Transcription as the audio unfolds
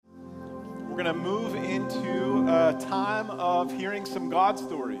we're going to move into a time of hearing some God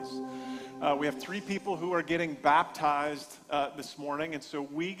stories. We have 3 people who are getting baptized this morning, and so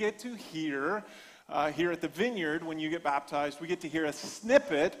we get to hear, here at the Vineyard, when you get baptized, we get to hear a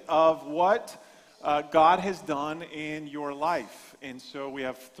snippet of what God has done in your life. And so we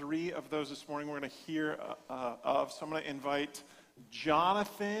have 3 of those this morning we're going to hear of. So I'm going to invite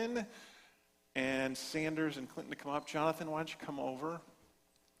Jonathan and Sanders and Clinton to come up. Jonathan, why don't you come over?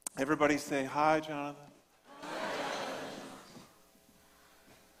 Everybody say hi, Jonathan.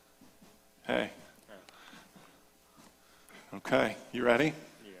 Hi. Hey. Okay, you ready?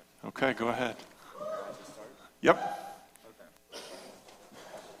 Yeah. Okay, go ahead. Yep. Okay.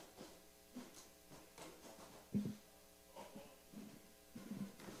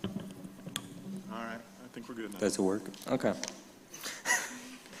 All right, I think we're good now. Does it work? Okay.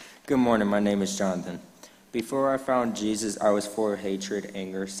 Good morning, my name is Jonathan. Before I found Jesus, I was full of hatred,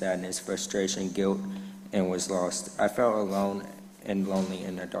 anger, sadness, frustration, guilt, and was lost. I felt alone and lonely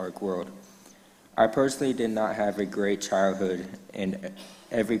in a dark world. I personally did not have a great childhood, and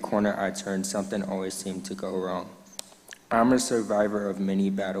every corner I turned, something always seemed to go wrong. I'm a survivor of many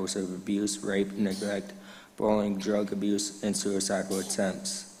battles of abuse, rape, neglect, bullying, drug abuse, and suicidal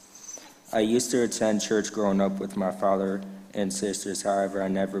attempts. I used to attend church growing up with my father and sisters, however, I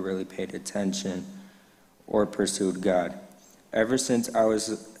never really paid attention or pursued God. Ever since I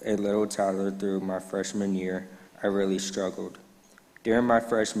was a little toddler through my freshman year, I really struggled. During my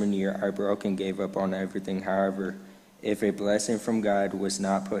freshman year, I broke and gave up on everything. However, if a blessing from God was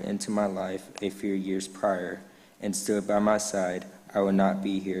not put into my life a few years prior and stood by my side, I would not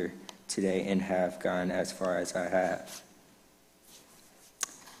be here today and have gone as far as I have.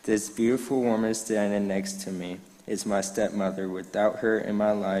 This beautiful woman standing next to me is my stepmother. Without her in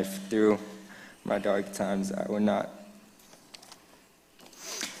my life through my dark times, I would not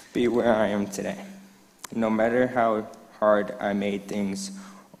be where I am today. No matter how hard I made things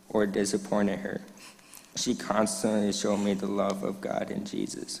or disappointed her, she constantly showed me the love of God in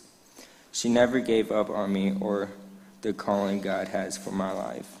Jesus. She never gave up on me or the calling God has for my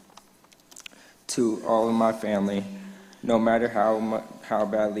life. To all of my family, no matter how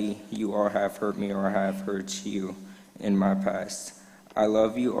badly you all have hurt me or I have hurt you in my past, I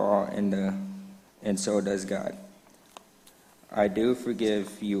love you all, and so does God. I do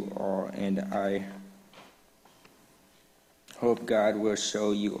forgive you all, and I hope God will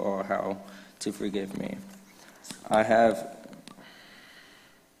show you all how to forgive me. I have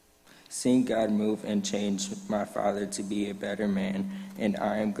seen God move and change my father to be a better man, and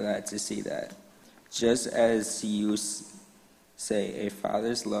I am glad to see that. Just as you say, a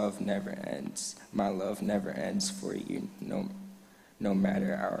father's love never ends, my love never ends for you, no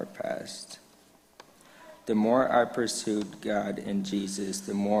matter our past. The more I pursued God and Jesus,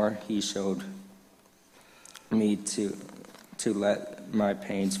 the more he showed me to let my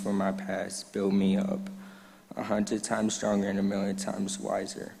pains from my past build me up 100 times stronger and 1,000,000 times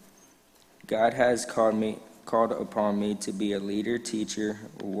wiser. God has called upon me to be a leader, teacher,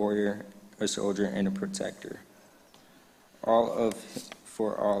 a warrior, a soldier, and a protector.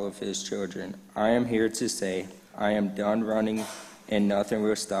 For all of his children. I am here to say I am done running, and nothing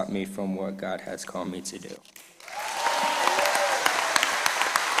will stop me from what God has called me to do.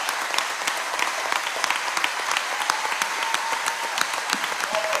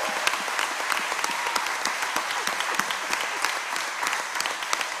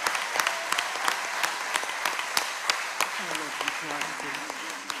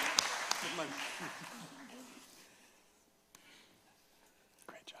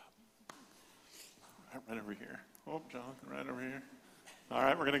 Great job. Right over here. Oh, Jonathan, right over here. All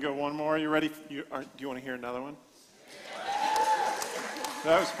right, we're going to go one more. You ready? Do you want to hear another one?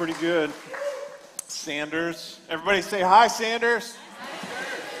 That was pretty good. Sanders. Everybody say hi, Sanders.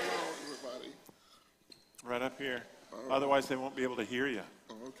 Hello, everybody. Right up here. Otherwise, they won't be able to hear you.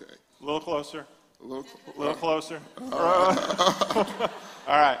 Okay. A little closer. A little Closer. All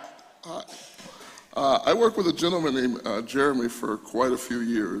right. I worked with a gentleman named Jeremy for quite a few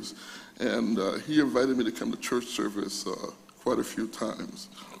years, and he invited me to come to church service quite a few times.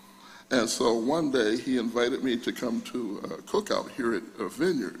 And so one day he invited me to come to a cookout here at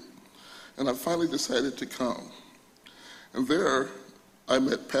Vineyard, and I finally decided to come. And there I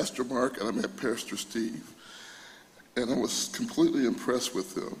met Pastor Mark and I met Pastor Steve, and I was completely impressed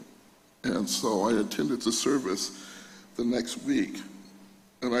with them. And so I attended the service the next week,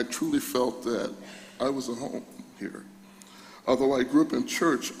 and I truly felt that I was at home here. Although I grew up in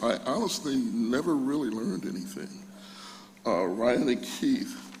church, I honestly never really learned anything. Ryan and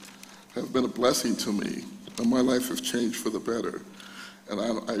Keith have been a blessing to me, and my life has changed for the better.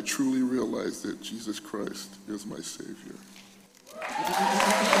 and I truly realize that Jesus Christ is my Savior.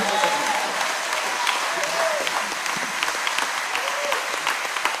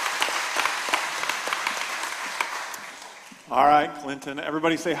 All right, Clinton.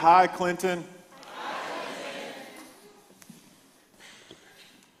 Everybody say hi, Clinton. Hi, Clinton.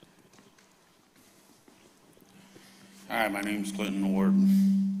 Hi, my name's Clinton Ward.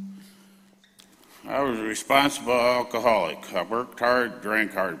 I was a responsible alcoholic. I worked hard,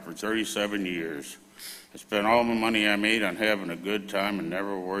 drank hard for 37 years. I spent all the money I made on having a good time and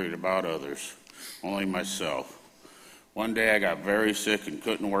never worried about others, only myself. One day I got very sick and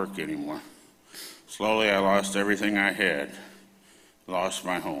couldn't work anymore. Slowly I lost everything I had, lost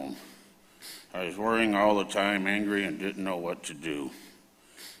my home. I was worrying all the time, angry, and didn't know what to do.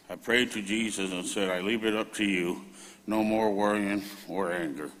 I prayed to Jesus and said, I leave it up to you, no more worrying or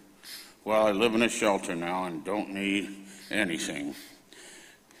anger. Well, I live in a shelter now and don't need anything.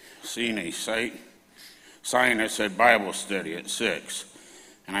 Seen a sign that said Bible study at 6,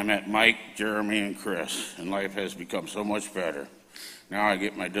 and I met Mike, Jeremy, and Chris, and life has become so much better. Now I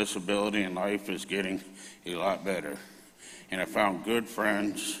get my disability and life is getting a lot better. And I found good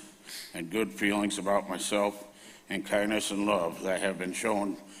friends and good feelings about myself and kindness and love that have been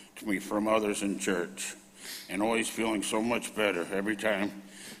shown to me from others in church. And always feeling so much better every time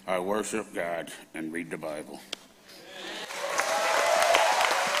I worship God and read the Bible.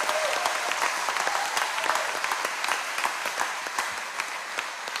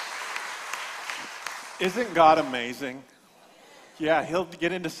 Isn't God amazing? Yeah, he'll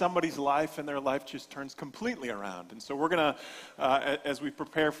get into somebody's life and their life just turns completely around. And so we're going to, as we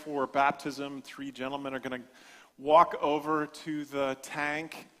prepare for baptism, 3 gentlemen are going to walk over to the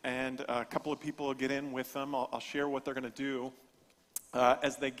tank, and a couple of people will get in with them. I'll share what they're going to do.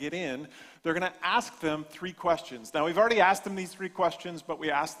 As they get in, they're going to ask them 3 questions. Now, we've already asked them these 3 questions, but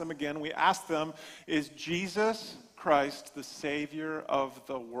we ask them again. We ask them, is Jesus Christ the Savior of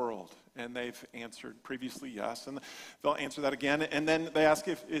the world? And they've answered previously yes, and they'll answer that again. And then they ask,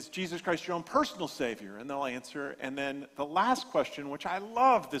 is Jesus Christ your own personal Savior? And they'll answer. And then the last question, which I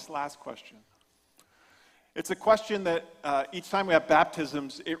love this last question. It's a question that each time we have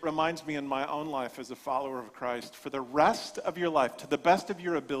baptisms, it reminds me in my own life as a follower of Christ, for the rest of your life, to the best of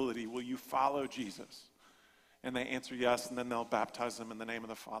your ability, will you follow Jesus? And they answer yes, and then they'll baptize them in the name of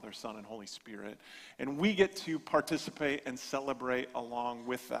the Father, Son, and Holy Spirit. And we get to participate and celebrate along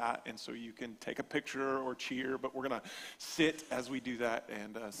with that. And so you can take a picture or cheer, but we're going to sit as we do that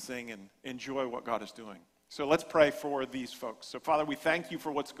and sing and enjoy what God is doing. So let's pray for these folks. So Father, we thank you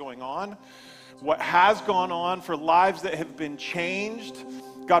for what's going on, what has gone on, for lives that have been changed.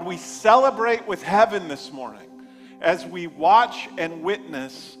 God, we celebrate with heaven this morning as we watch and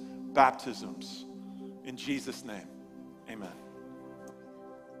witness baptisms. In Jesus' name, amen.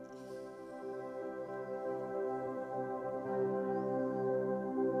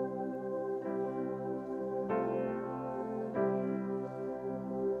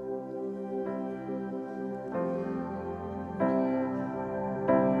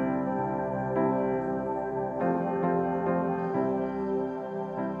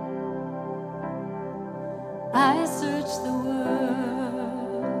 I searched the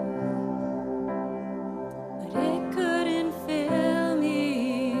world, but it couldn't fill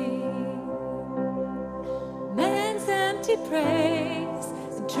me. Man's empty praise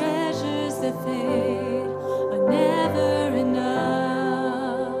and treasures that fade are never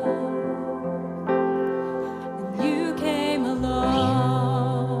enough. And you came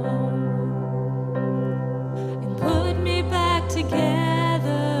along and put me back together.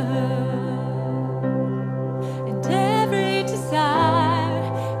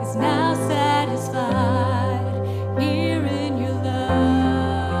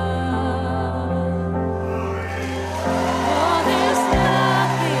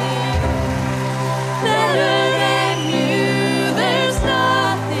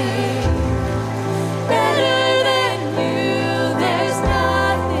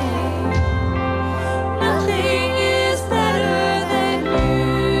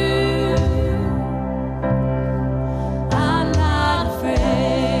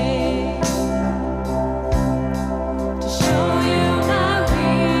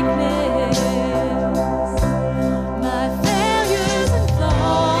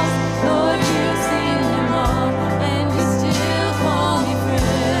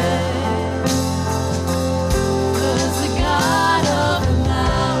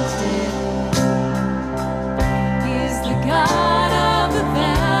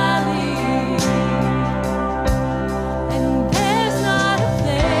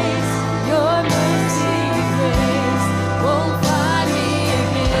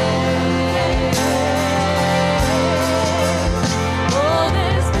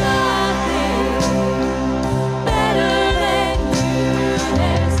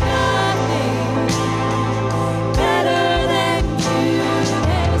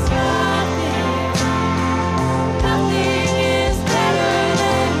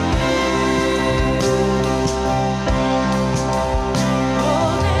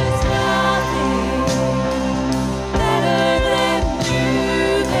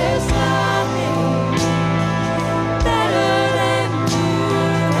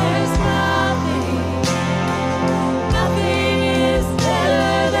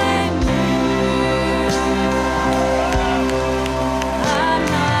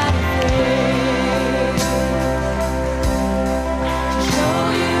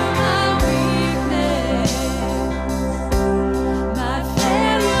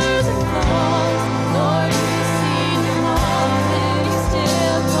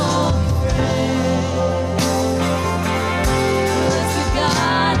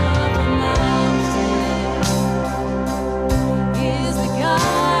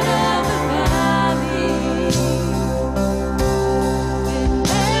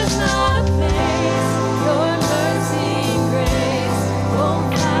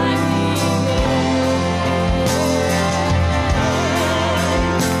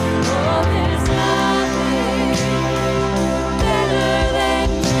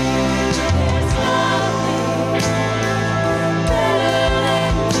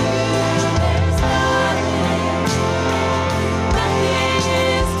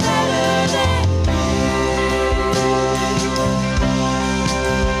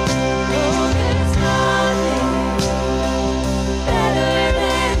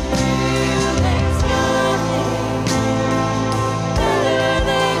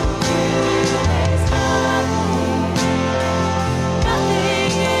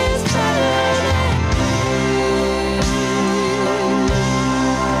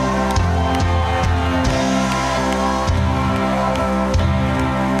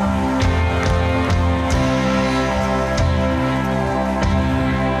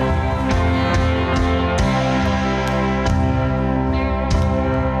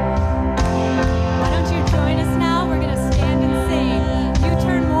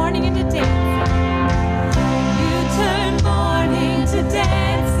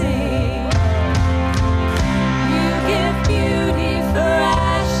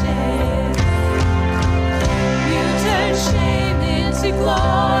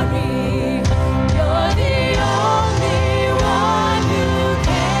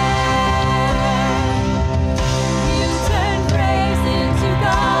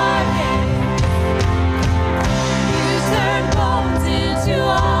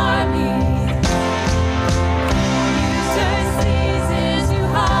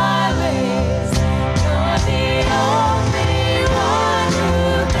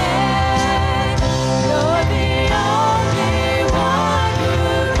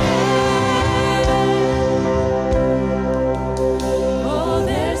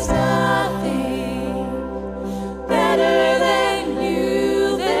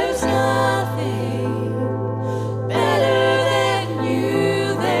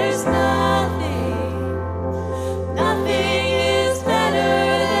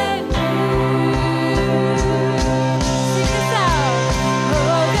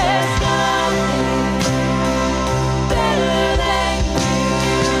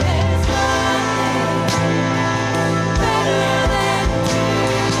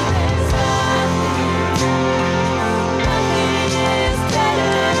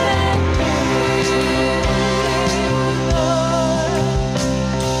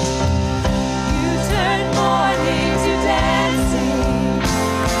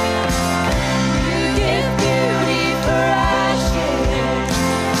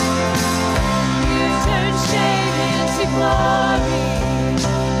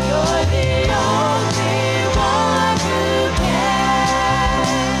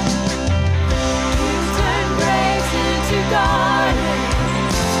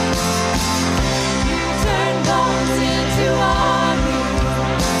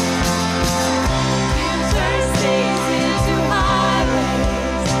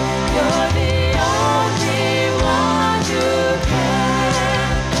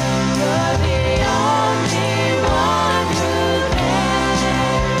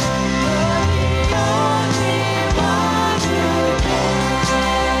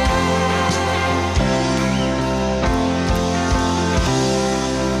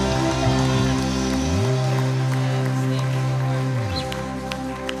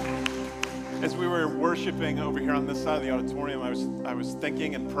 morning over here on this side of the auditorium, I was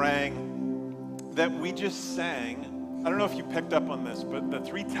thinking and praying that we just sang. I don't know if you picked up on this, but the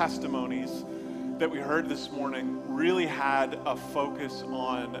 3 testimonies that we heard this morning really had a focus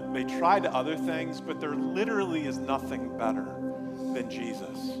on, they tried other things, but there literally is nothing better than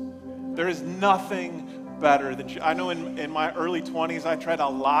Jesus. There is nothing better than I know in my early 20s, I tried a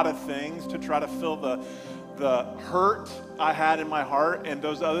lot of things to try to fill the hurt I had in my heart, and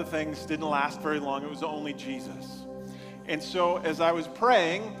those other things didn't last very long. It was only Jesus. And so as I was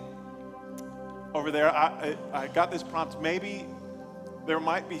praying over there, I got this prompt. Maybe there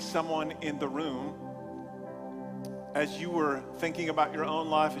might be someone in the room, as you were thinking about your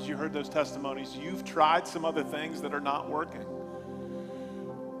own life, as you heard those testimonies, you've tried some other things that are not working.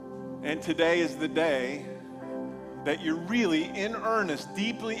 And today is the day that you're really in earnest,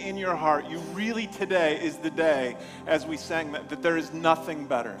 deeply in your heart, today is the day, as we sang that there is nothing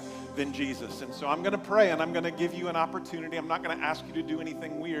better than Jesus. And so I'm going to pray, and I'm going to give you an opportunity. I'm not going to ask you to do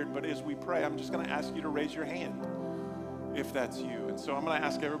anything weird, but as we pray, I'm just going to ask you to raise your hand if that's you. And so I'm going to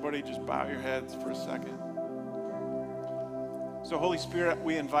ask everybody, just bow your heads for a second. So Holy Spirit,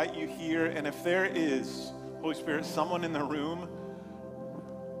 we invite you here, and if there is, Holy Spirit, someone in the room,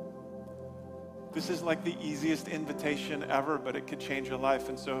 this is like the easiest invitation ever, but it could change your life.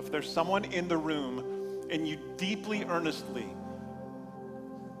 And so if there's someone in the room and you deeply, earnestly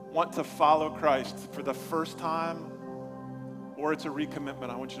want to follow Christ for the first time, or it's a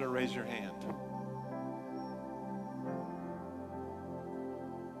recommitment, I want you to raise your hand.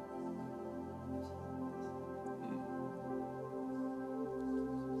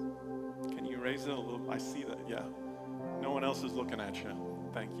 Can you raise it a little? I see that, yeah. No one else is looking at you.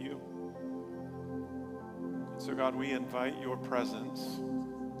 Thank you. So God, we invite your presence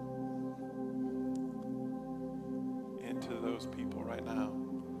into those people right now.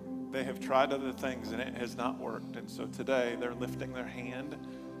 They have tried other things and it has not worked. And so today they're lifting their hand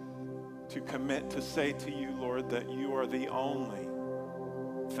to commit to say to you, Lord, that you are the only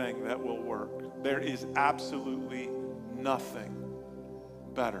thing that will work. There is absolutely nothing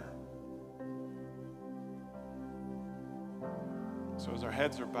better. So as our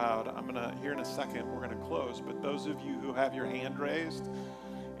heads are bowed, here in a second, we're going to close. But those of you who have your hand raised,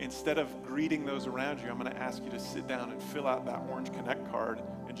 instead of greeting those around you, I'm going to ask you to sit down and fill out that orange Connect card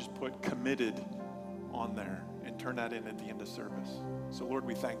and just put committed on there and turn that in at the end of service. So Lord,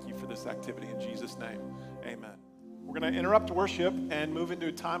 we thank you for this activity in Jesus' name. Amen. We're going to interrupt worship and move into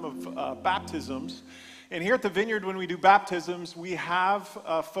a time of baptisms. And here at the Vineyard, when we do baptisms, we have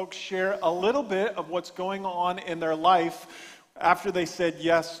folks share a little bit of what's going on in their life after they said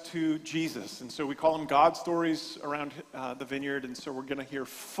yes to Jesus. And so we call them God stories around the Vineyard. And so we're going to hear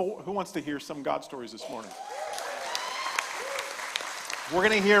who wants to hear some God stories this morning? We're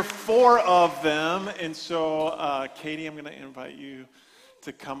going to hear 4 of them. And so, Katie, I'm going to invite you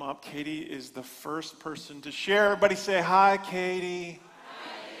to come up. Katie is the first person to share. Everybody say hi, Katie.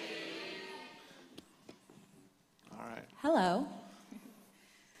 Hi. All right. Hello.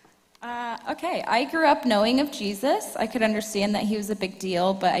 Okay, I grew up knowing of Jesus. I could understand that he was a big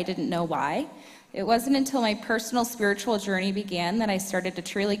deal, but I didn't know why. It wasn't until my personal spiritual journey began that I started to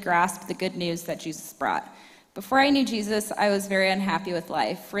truly grasp the good news that Jesus brought. Before I knew Jesus, I was very unhappy with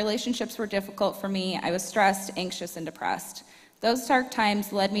life. Relationships were difficult for me. I was stressed, anxious, and depressed. Those dark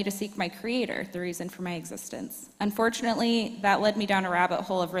times led me to seek my Creator, the reason for my existence. Unfortunately, that led me down a rabbit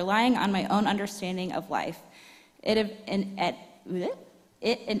hole of relying on my own understanding of life.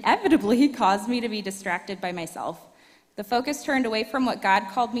 It inevitably caused me to be distracted by myself. The focus turned away from what God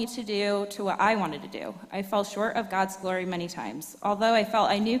called me to do to what I wanted to do. I fell short of God's glory many times. Although I felt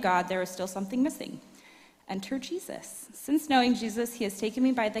I knew God, there was still something missing. Enter Jesus. Since knowing Jesus, he has taken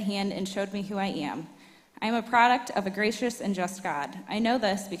me by the hand and showed me who I am. I am a product of a gracious and just God. I know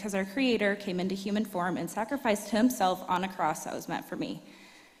this because our Creator came into human form and sacrificed himself on a cross that was meant for me.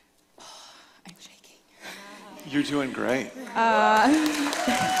 I'm shaking. You're doing great.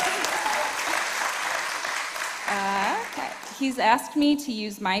 Okay. He's asked me to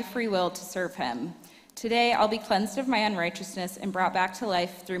use my free will to serve him. Today, I'll be cleansed of my unrighteousness and brought back to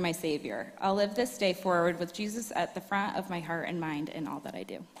life through my Savior. I'll live this day forward with Jesus at the front of my heart and mind in all that I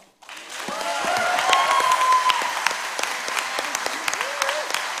do.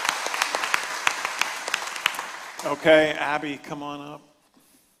 Okay, Abby, come on up.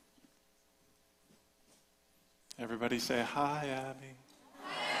 Everybody say hi, Abby.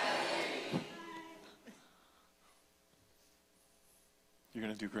 Hi. You're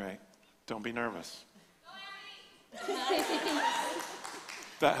going to do great. Don't be nervous.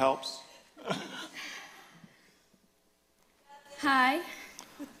 That helps. Hi.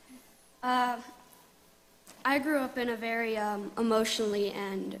 I grew up in a very emotionally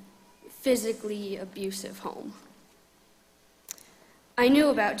and physically abusive home. I knew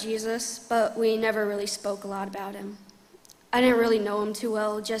about Jesus, but we never really spoke a lot about him. I didn't really know him too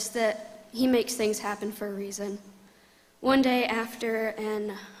well, just that he makes things happen for a reason. One day after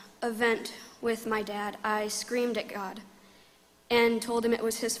an event with my dad, I screamed at God and told him it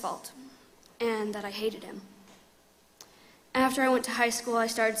was his fault and that I hated him. After I went to high school, I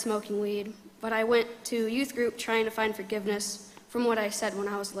started smoking weed, but I went to youth group trying to find forgiveness from what I said when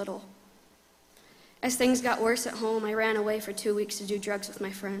I was little. As things got worse at home, I ran away for 2 weeks to do drugs with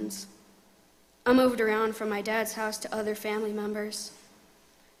my friends. I moved around from my dad's house to other family members.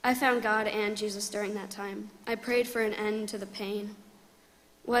 I found God and Jesus during that time. I prayed for an end to the pain,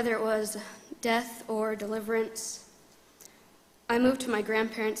 whether it was death or deliverance. I moved to my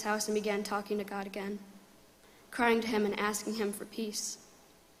grandparents' house and began talking to God again, crying to him and asking him for peace.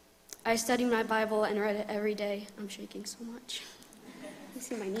 I studied my Bible and read it every day. I'm shaking so much. You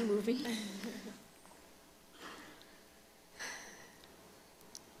see my knee moving.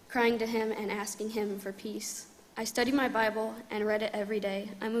 Crying to him and asking him for peace. I studied my Bible and read it every day.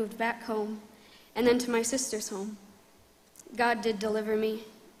 I moved back home and then to my sister's home. God did deliver me.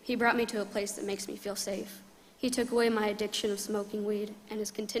 He brought me to a place that makes me feel safe. He took away my addiction of smoking weed and is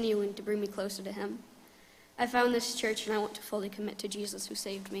continuing to bring me closer to him. I found this church and I want to fully commit to Jesus who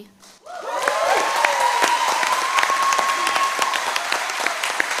saved me.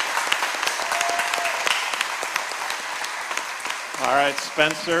 All right,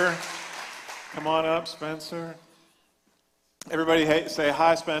 Spencer. Come on up, Spencer. Everybody say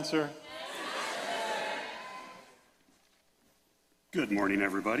hi, Spencer. Good morning,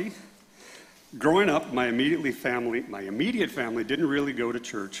 everybody. Growing up, my immediate family didn't really go to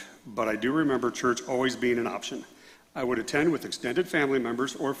church, but I do remember church always being an option. I would attend with extended family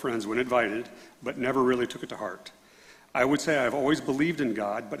members or friends when invited, but never really took it to heart. I would say I've always believed in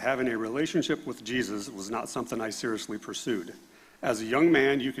God, but having a relationship with Jesus was not something I seriously pursued. As a young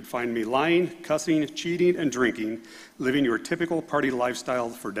man, you could find me lying, cussing, cheating, and drinking, living your typical party lifestyle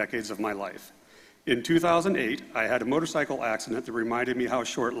for decades of my life. In 2008, I had a motorcycle accident that reminded me how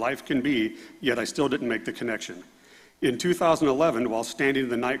short life can be, yet I still didn't make the connection. In 2011, while standing in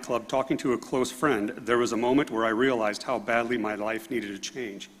the nightclub talking to a close friend, there was a moment where I realized how badly my life needed to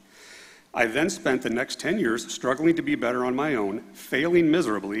change. I then spent the next 10 years struggling to be better on my own, failing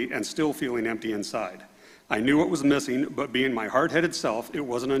miserably, and still feeling empty inside. I knew what was missing, but being my hard-headed self, it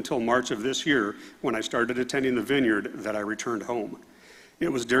wasn't until March of this year, when I started attending the Vineyard, that I returned home.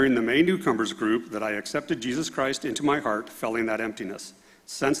 It was during the May Newcomers group that I accepted Jesus Christ into my heart, filling that emptiness.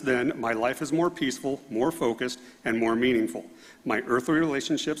 Since then, my life is more peaceful, more focused, and more meaningful. My earthly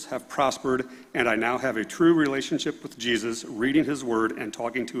relationships have prospered, and I now have a true relationship with Jesus, reading his word and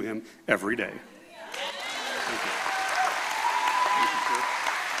talking to him every day. Thank you.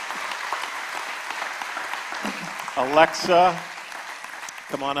 Alexa.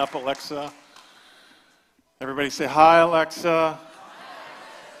 Come on up, Alexa. Everybody say hi, Alexa.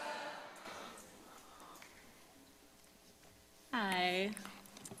 Hi.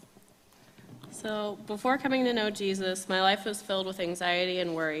 So, before coming to know Jesus, my life was filled with anxiety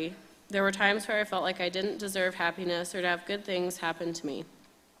and worry. There were times where I felt like I didn't deserve happiness or to have good things happen to me.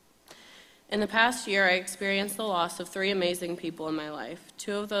 In the past year, I experienced the loss of 3 amazing people in my life,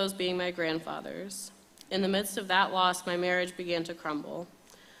 2 of those being my grandfathers. In the midst of that loss, my marriage began to crumble.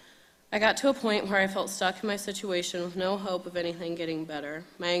 I got to a point where I felt stuck in my situation with no hope of anything getting better.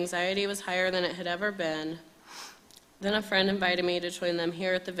 My anxiety was higher than it had ever been. Then a friend invited me to join them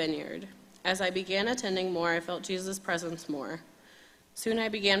here at the Vineyard. As I began attending more, I felt Jesus' presence more. Soon I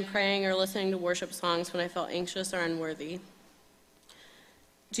began praying or listening to worship songs when I felt anxious or unworthy.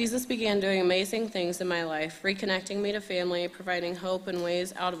 Jesus began doing amazing things in my life, reconnecting me to family, providing hope and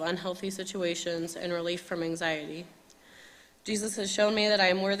ways out of unhealthy situations, and relief from anxiety. Jesus has shown me that I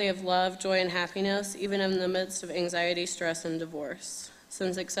am worthy of love, joy, and happiness, even in the midst of anxiety, stress, and divorce.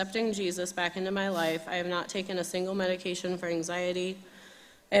 Since accepting Jesus back into my life, I have not taken a single medication for anxiety.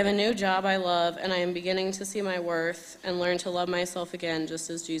 I have a new job I love, and I am beginning to see my worth and learn to love myself again just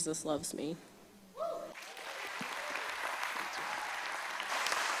as Jesus loves me.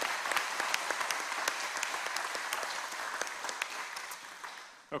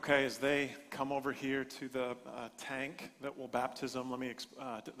 Okay, as they come over here to the tank that will baptize them, let me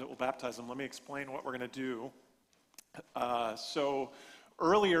explain what we're going to do. So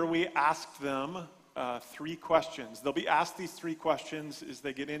earlier we asked them 3 questions. They'll be asked these 3 questions as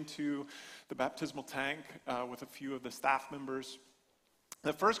they get into the baptismal tank with a few of the staff members.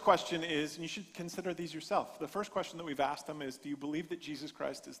 The first question is, and you should consider these yourself, the first question that we've asked them is, do you believe that Jesus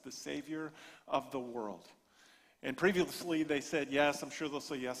Christ is the Savior of the world? And previously they said yes. I'm sure they'll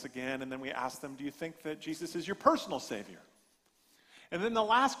say yes again. And then we asked them, do you think that Jesus is your personal Savior? And then the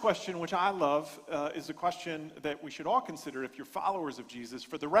last question, which I love, is a question that we should all consider if you're followers of Jesus.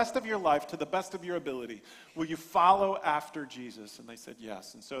 For the rest of your life, to the best of your ability, will you follow after Jesus? And they said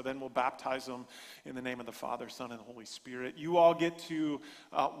yes. And so then we'll baptize them in the name of the Father, Son, and Holy Spirit. You all get to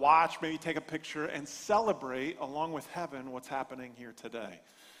watch, maybe take a picture, and celebrate along with heaven what's happening here today.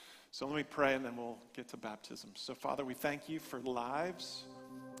 So let me pray, and then we'll get to baptism. So Father, we thank you for lives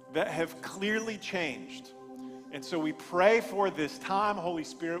that have clearly changed. And so we pray for this time. Holy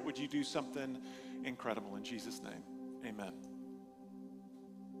Spirit, would you do something incredible in Jesus' name? Amen.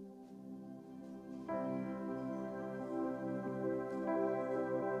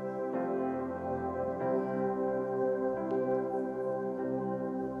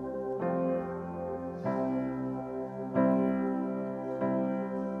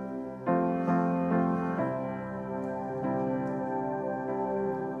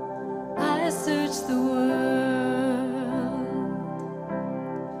 I searched the world,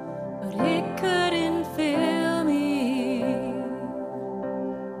 but it couldn't fill me.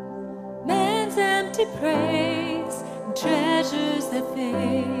 Man's empty praise and treasures that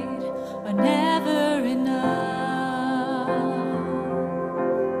fade are never enough.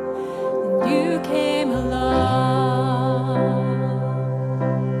 And you came along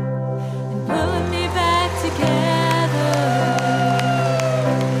and put me back together.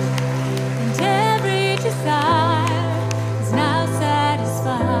 And every desire is now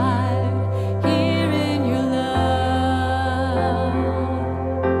satisfied here in your love.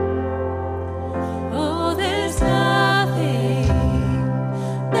 Oh, there's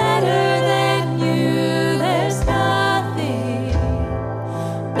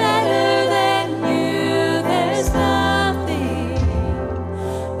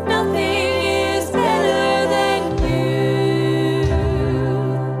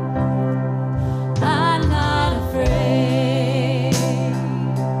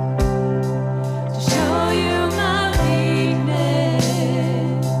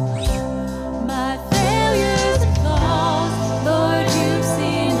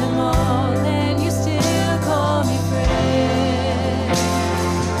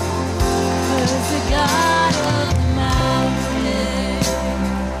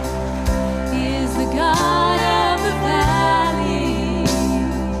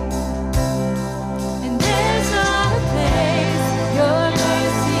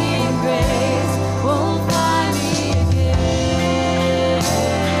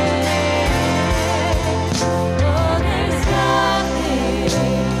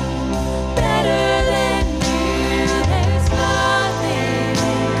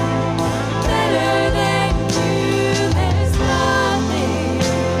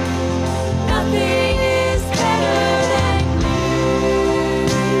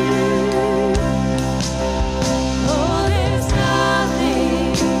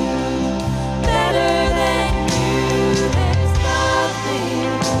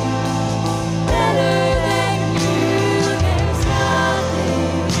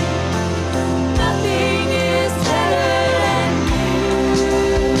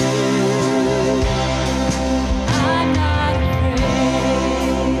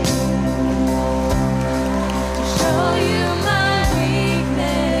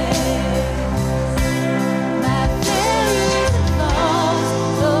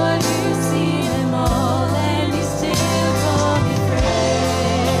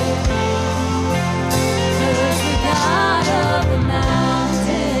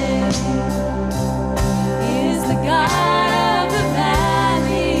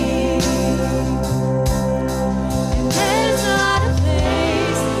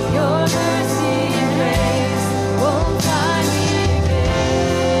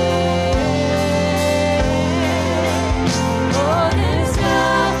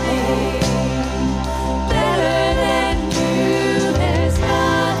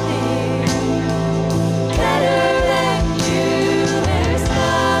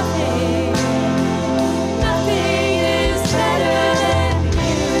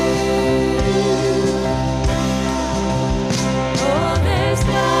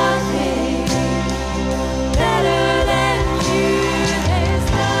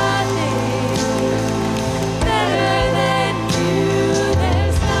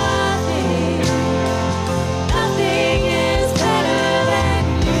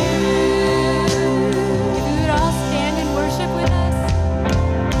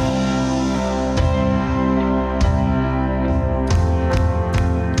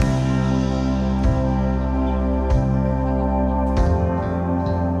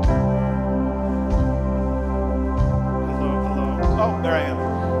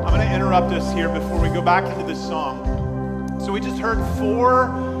to interrupt us here before we go back into this song. So we just heard 4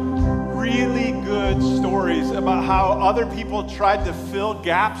 really good stories about how other people tried to fill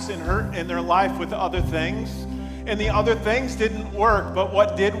gaps in their life with other things, and the other things didn't work, but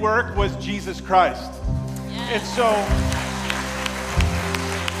what did work was Jesus Christ. And so,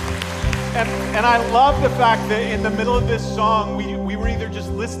 and I love the fact that in the middle of this song, we were either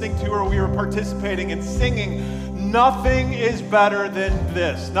just listening to or we were participating and singing, nothing is better than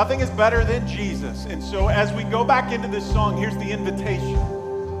this. Nothing is better than Jesus. And so as we go back into this song, here's the invitation.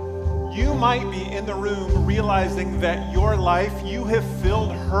 You might be in the room realizing that your life, you have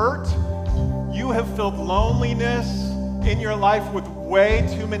filled hurt, you have filled loneliness in your life with way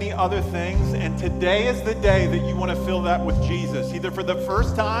too many other things, and today is the day that you want to fill that with Jesus, either for the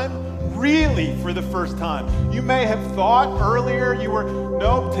first time, really for the first time. You may have thought earlier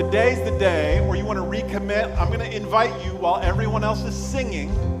nope, today's the day, or you want to recommit. I'm going to invite you while everyone else is singing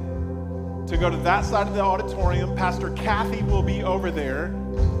to go to that side of the auditorium. Pastor Kathy will be over there,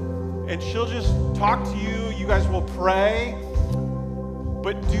 and she'll just talk to you. You guys will pray,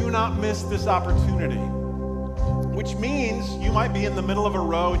 but do not miss this opportunity. Which means you might be in the middle of a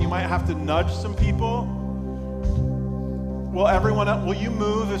row and you might have to nudge some people. Will you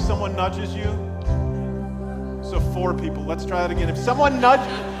move if someone nudges you? So 4 people, let's try that again. If someone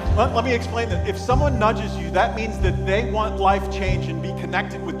let me explain that. If someone nudges you, that means that they want life change and be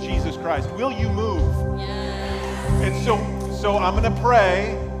connected with Jesus Christ. Will you move? Yes. And so I'm gonna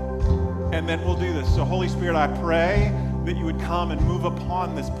pray and then we'll do this. So Holy Spirit, I pray that you would come and move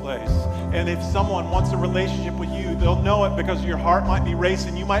upon this place. And if someone wants a relationship with you, they'll know it because your heart might be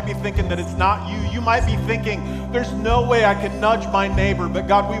racing. You might be thinking that it's not you. You might be thinking, there's no way I can nudge my neighbor. But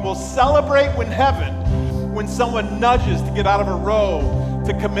God, we will celebrate when someone nudges to get out of a row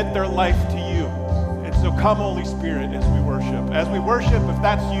to commit their life to you. And so come, Holy Spirit, as we worship. As we worship, if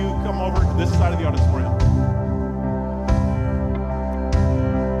that's you, come over to this side of the auditorium.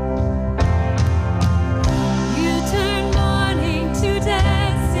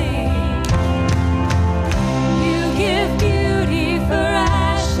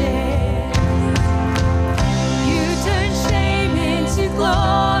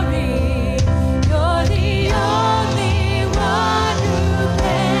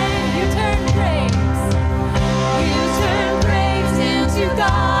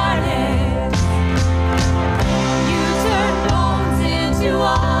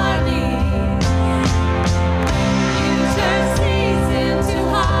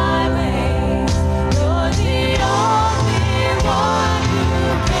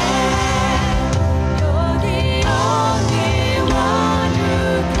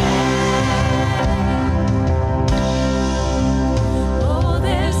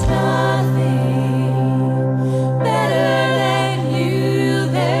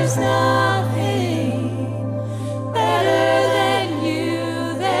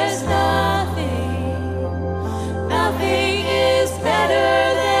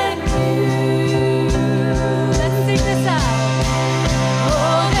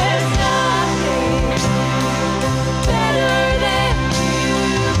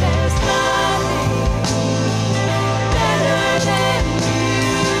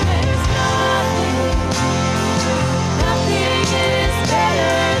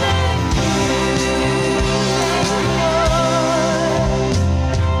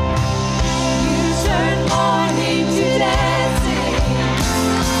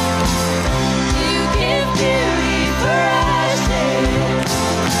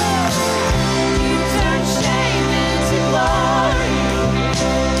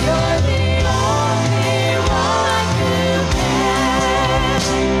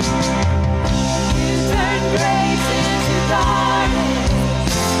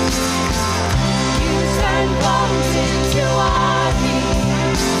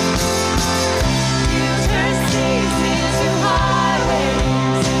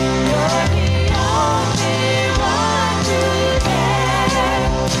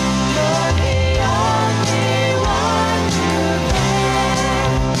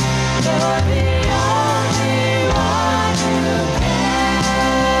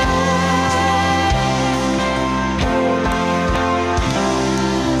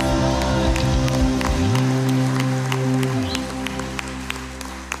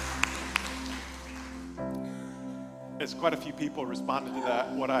 Quite a few people responded to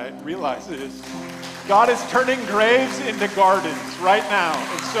that. What I realize is God is turning graves into gardens right now.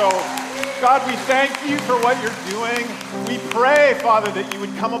 And so, God, we thank you for what you're doing. We pray, Father, that you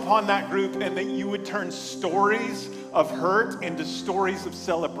would come upon that group and that you would turn stories of hurt into stories of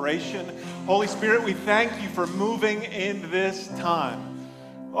celebration. Holy Spirit, we thank you for moving in this time.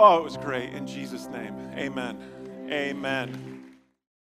 Oh, it was great. In Jesus' name, amen. Amen.